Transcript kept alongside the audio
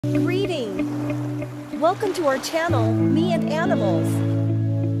Welcome to our channel, Me and Animals.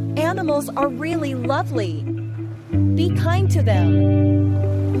 Animals are really lovely. Be kind to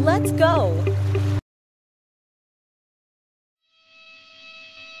them. Let's go.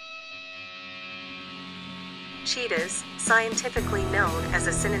 Cheetahs, scientifically known as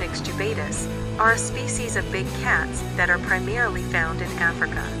Acinonyx jubatus, are a species of big cats that are primarily found in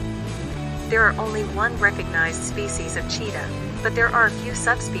Africa. There are only one recognized species of cheetah, but there are a few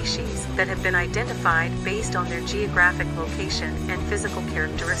subspecies that have been identified based on their geographic location and physical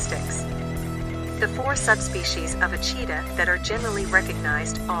characteristics. The four subspecies of a cheetah that are generally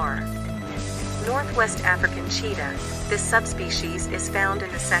recognized are Northwest African cheetah. This subspecies is found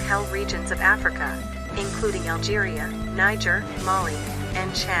in the Sahel regions of Africa, including Algeria, Niger, Mali,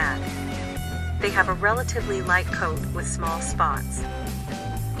 and Chad. They have a relatively light coat with small spots.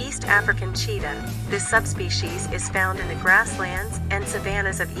 East African cheetah. This subspecies is found in the grasslands and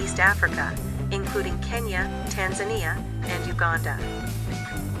savannas of East Africa, including Kenya, Tanzania, and Uganda.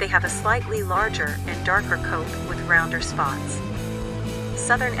 They have a slightly larger and darker coat with rounder spots.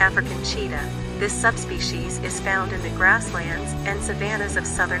 Southern African cheetah. This subspecies is found in the grasslands and savannas of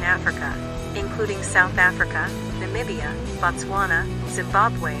southern Africa, including South Africa, Namibia, Botswana,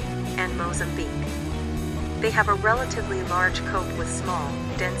 Zimbabwe, and Mozambique. They have a relatively large coat with small,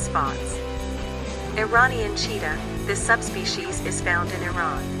 dense spots. Iranian cheetah. This subspecies is found in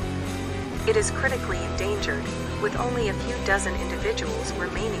Iran. It is critically endangered, with only a few dozen individuals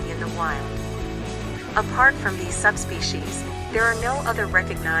remaining in the wild. Apart from these subspecies, there are no other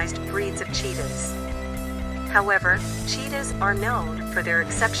recognized breeds of cheetahs. However, cheetahs are known for their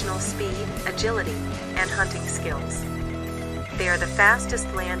exceptional speed, agility, and hunting skills. They are the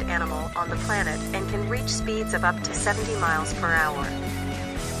fastest land animal on the planet and can reach speeds of up to 70 miles per hour.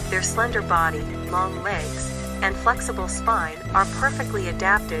 Their slender body, long legs, and flexible spine are perfectly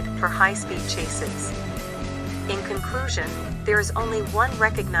adapted for high-speed chases. In conclusion, there is only one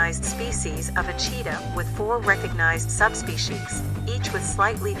recognized species of a cheetah with four recognized subspecies, each with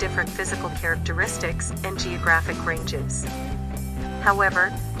slightly different physical characteristics and geographic ranges.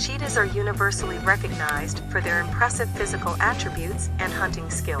 However, cheetahs are universally recognized for their impressive physical attributes and hunting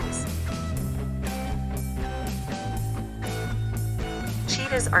skills.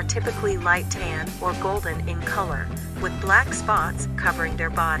 Cheetahs are typically light tan or golden in color, with black spots covering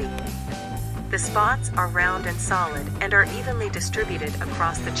their body. The spots are round and solid and are evenly distributed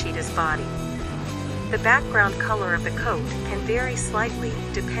across the cheetah's body. The background color of the coat can vary slightly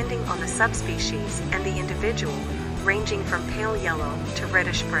depending on the subspecies and the individual, ranging from pale yellow to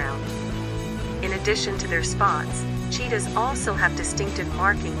reddish brown. In addition to their spots, cheetahs also have distinctive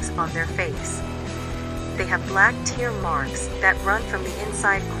markings on their face. They have black tear marks that run from the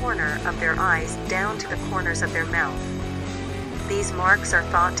inside corner of their eyes down to the corners of their mouth. These marks are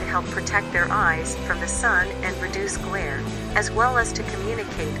thought to help protect their eyes from the sun and reduce glare, as well as to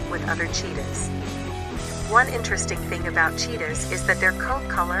communicate with other cheetahs. One interesting thing about cheetahs is that their coat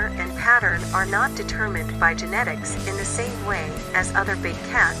color and pattern are not determined by genetics in the same way as other big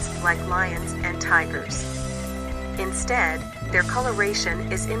cats like lions and tigers. Instead, their coloration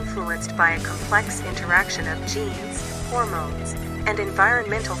is influenced by a complex interaction of genes, hormones, and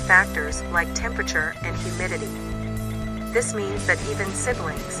environmental factors like temperature and humidity. This means that even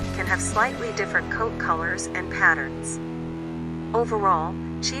siblings can have slightly different coat colors and patterns. Overall,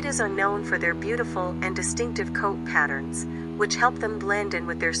 cheetahs are known for their beautiful and distinctive coat patterns, which help them blend in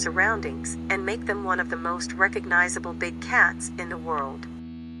with their surroundings and make them one of the most recognizable big cats in the world.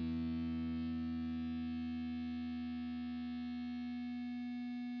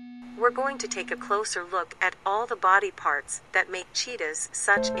 We're going to take a closer look at all the body parts that make cheetahs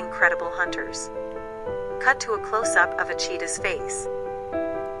such incredible hunters. Cut to a close-up of a cheetah's face.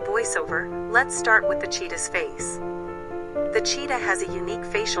 Voiceover. Let's start with the cheetah's face. The cheetah has a unique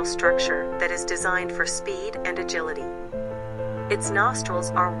facial structure that is designed for speed and agility. Its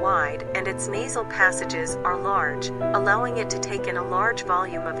nostrils are wide and its nasal passages are large, allowing it to take in a large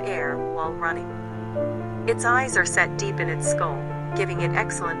volume of air while running. Its eyes are set deep in its skull, giving it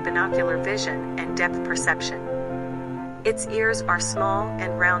excellent binocular vision and depth perception. Its ears are small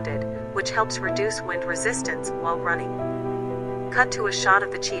and rounded, which helps reduce wind resistance while running. Cut to a shot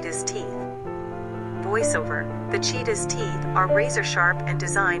of the cheetah's teeth. Voiceover. The cheetah's teeth are razor-sharp and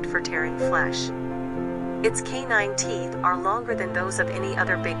designed for tearing flesh. Its canine teeth are longer than those of any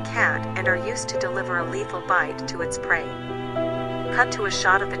other big cat and are used to deliver a lethal bite to its prey. Cut to a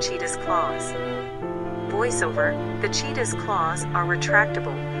shot of the cheetah's claws. Voiceover. The cheetah's claws are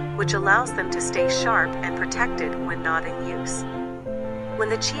retractable, which allows them to stay sharp and protected when not in use. When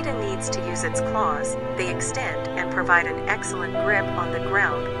the cheetah needs to use its claws, they extend and provide an excellent grip on the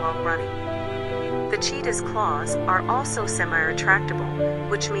ground while running. The cheetah's claws are also semi-retractable,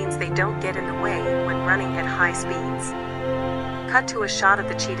 which means they don't get in the way when running at high speeds. Cut to a shot of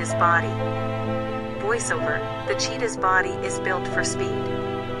the cheetah's body. Voiceover: the cheetah's body is built for speed.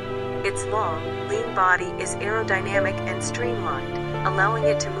 Its long, lean body is aerodynamic and streamlined, allowing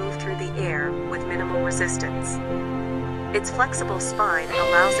it to move through the air with minimal resistance. Its flexible spine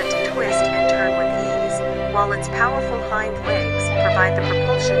allows it to twist and turn with ease, while its powerful hind legs provide the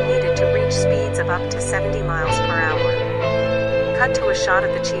propulsion needed to reach speeds of up to 70 miles per hour. Cut to a shot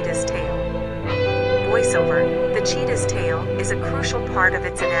of the cheetah's tail. Voiceover: the cheetah's tail is a crucial part of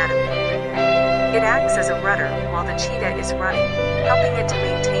its anatomy. It acts as a rudder while the cheetah is running, helping it to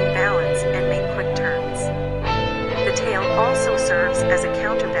maintain balance and make quick turns. The tail also serves as a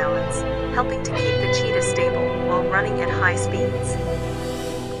counterbalance, helping to keep the cheetah stable while running at high speeds.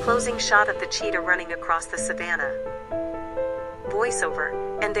 Closing shot of the cheetah running across the savannah. Voiceover: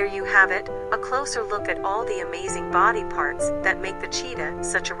 and there you have it, a closer look at all the amazing body parts that make the cheetah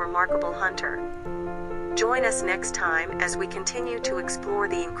such a remarkable hunter. Join us next time as we continue to explore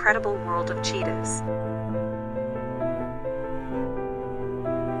the incredible world of cheetahs.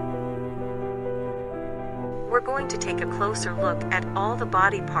 We're going to take a closer look at all the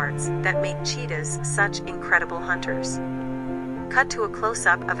body parts that make cheetahs such incredible hunters. Cut to a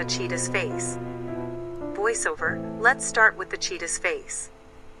close-up of a cheetah's face. Voiceover: let's start with the cheetah's face.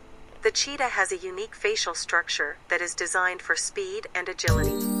 The cheetah has a unique facial structure that is designed for speed and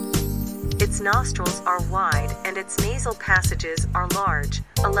agility. Its nostrils are wide and its nasal passages are large,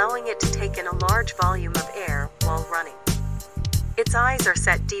 allowing it to take in a large volume of air while running. Its eyes are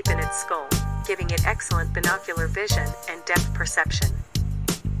set deep in its skull, giving it excellent binocular vision and depth perception.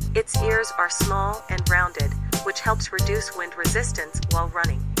 Its ears are small and rounded, which helps reduce wind resistance while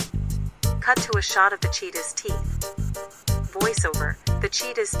running. Cut to a shot of the cheetah's teeth. Voiceover: the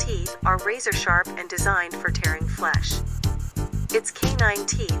cheetah's teeth are razor sharp and designed for tearing flesh. Its canine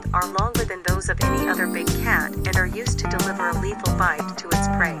teeth are longer than those of any other big cat and are used to deliver a lethal bite to its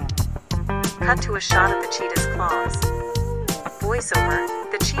prey. Cut to a shot of the cheetah's claws. Voiceover: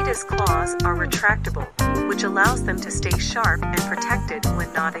 the cheetah's claws are retractable, which allows them to stay sharp and protected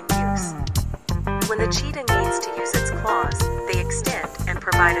when not in use. When the cheetah needs to use its claws, they extend and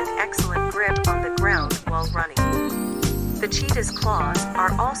provide an excellent grip on the ground while running. The cheetah's claws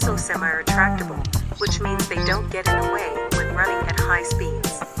are also semi-retractable, which means they don't get in the way when running at high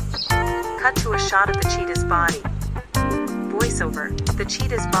speeds. Cut to a shot of the cheetah's body. Voiceover: the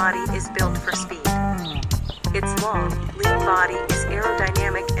cheetah's body is built for speed. Its long, lean body is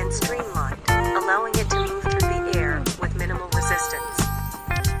aerodynamic and streamlined, allowing it to move through the air with minimal resistance.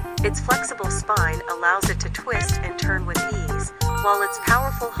 Its flexible spine allows it to twist and turn with ease, while its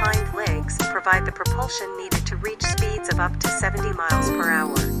powerful hind legs provide the propulsion needed to reach speeds of up to 70 miles per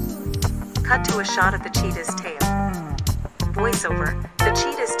hour. Cut to a shot of the cheetah's tail. Voiceover: the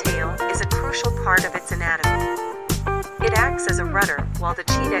cheetah's tail is a crucial part of its anatomy. It acts as a rudder while the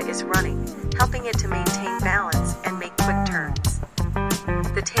cheetah is running, helping it to maintain balance and make quick turns.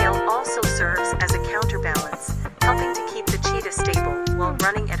 The tail also serves as a counterbalance, helping to keep the cheetah stable while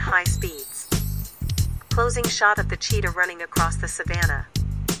running at high speeds. Closing shot of the cheetah running across the savannah.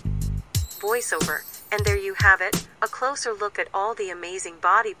 Voiceover: and there you have it, a closer look at all the amazing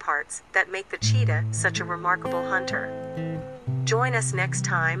body parts that make the cheetah such a remarkable hunter. Join us next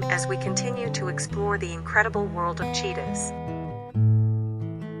time as we continue to explore the incredible world of cheetahs.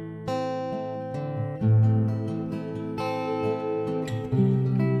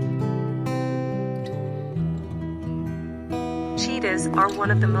 Cheetahs are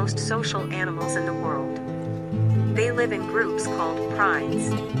one of the most social animals in the world. They live in groups called prides.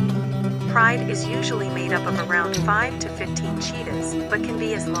 Pride is usually made up of around 5 to 15 cheetahs, but can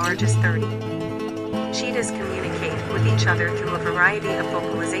be as large as 30. Cheetahs communicate with each other through a variety of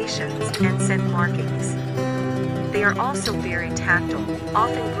vocalizations and scent markings. They are also very tactile,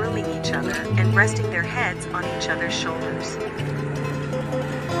 often grooming each other and resting their heads on each other's shoulders.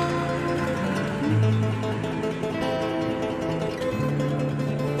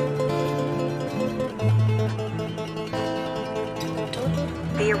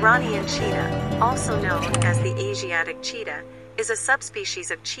 The Iranian cheetah, also known as the Asiatic cheetah, is a subspecies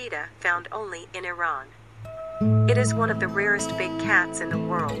of cheetah found only in Iran. It is one of the rarest big cats in the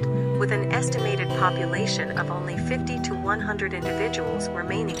world, with an estimated population of only 50 to 100 individuals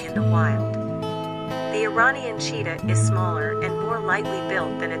remaining in the wild. The Iranian cheetah is smaller and more lightly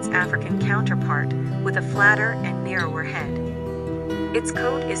built than its African counterpart, with a flatter and narrower head. Its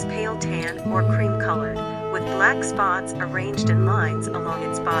coat is pale tan or cream-colored, with black spots arranged in lines along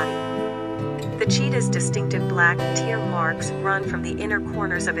its body. The cheetah's distinctive black tear marks run from the inner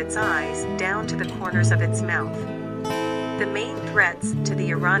corners of its eyes down to the corners of its mouth. The main threats to the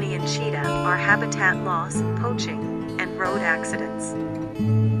Iranian cheetah are habitat loss, poaching, and road accidents.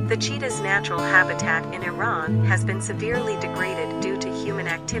 The cheetah's natural habitat in Iran has been severely degraded due to human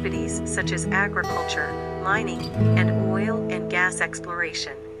activities such as agriculture, mining, and oil and gas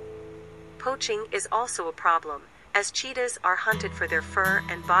exploration. Poaching is also a problem, as cheetahs are hunted for their fur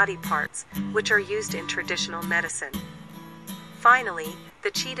and body parts, which are used in traditional medicine. Finally,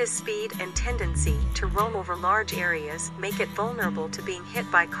 the cheetah's speed and tendency to roam over large areas make it vulnerable to being hit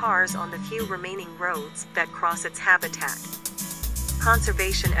by cars on the few remaining roads that cross its habitat.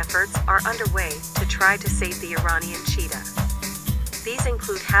 Conservation efforts are underway to try to save the Iranian cheetah. These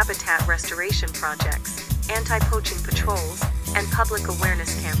include habitat restoration projects, anti-poaching patrols, and public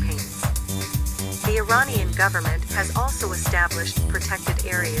awareness campaigns. The Iranian government has also established protected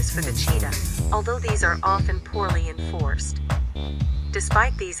areas for the cheetah, although these are often poorly enforced.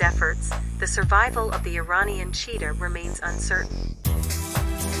 Despite these efforts, the survival of the Iranian cheetah remains uncertain.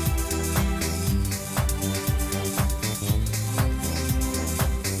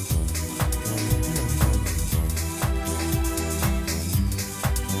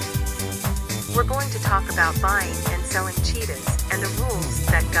 We're going to talk about buying and selling cheetahs and the rules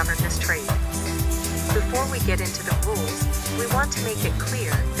that govern this trade. Before we get into the rules, we want to make it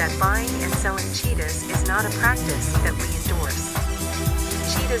clear that buying and selling cheetahs is not a practice that we endorse.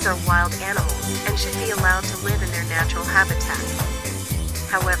 Cheetahs are wild animals and should be allowed to live in their natural habitat.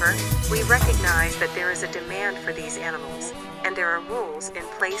 However, we recognize that there is a demand for these animals, and there are rules in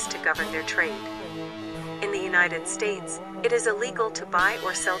place to govern their trade. In the United States, it is illegal to buy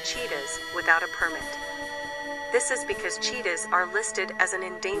or sell cheetahs without a permit. This is because cheetahs are listed as an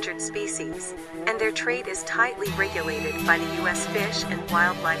endangered species, and their trade is tightly regulated by the U.S. Fish and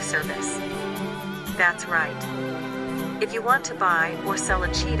Wildlife Service. That's right. If you want to buy or sell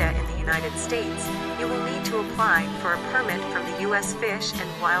a cheetah in the United States, you will need to apply for a permit from the U.S. Fish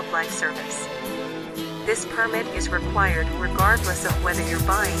and Wildlife Service. This permit is required regardless of whether you're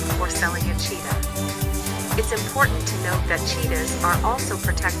buying or selling a cheetah. It's important to note that cheetahs are also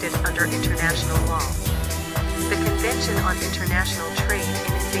protected under international law. The Convention on International Trade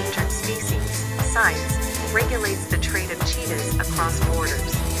in Endangered Species, CITES, regulates the trade of cheetahs across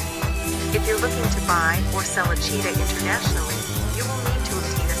borders. If you're looking to buy or sell a cheetah internationally, you will need to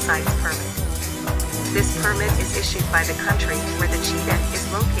obtain a CITES permit. This permit is issued by the country where the cheetah is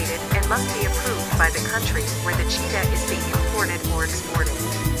located and must be approved by the country where the cheetah is being imported or exported.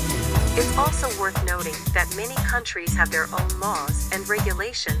 It's also worth noting that many countries have their own laws and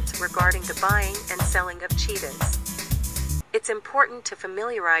regulations regarding the buying and selling of cheetahs. It's important to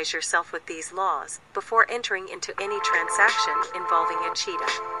familiarize yourself with these laws before entering into any transaction involving a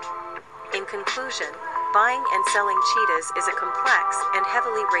cheetah. In conclusion, buying and selling cheetahs is a complex and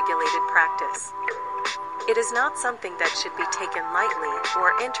heavily regulated practice. It is not something that should be taken lightly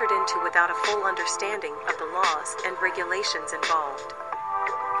or entered into without a full understanding of the laws and regulations involved.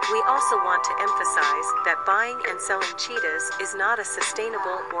 We also want to emphasize that buying and selling cheetahs is not a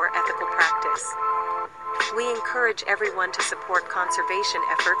sustainable or ethical practice. We encourage everyone to support conservation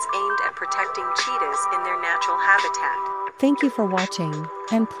efforts aimed at protecting cheetahs in their natural habitat. Thank you for watching,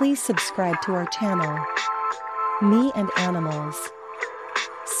 and please subscribe to our channel, Me and Animals.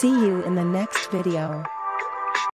 See you in the next video.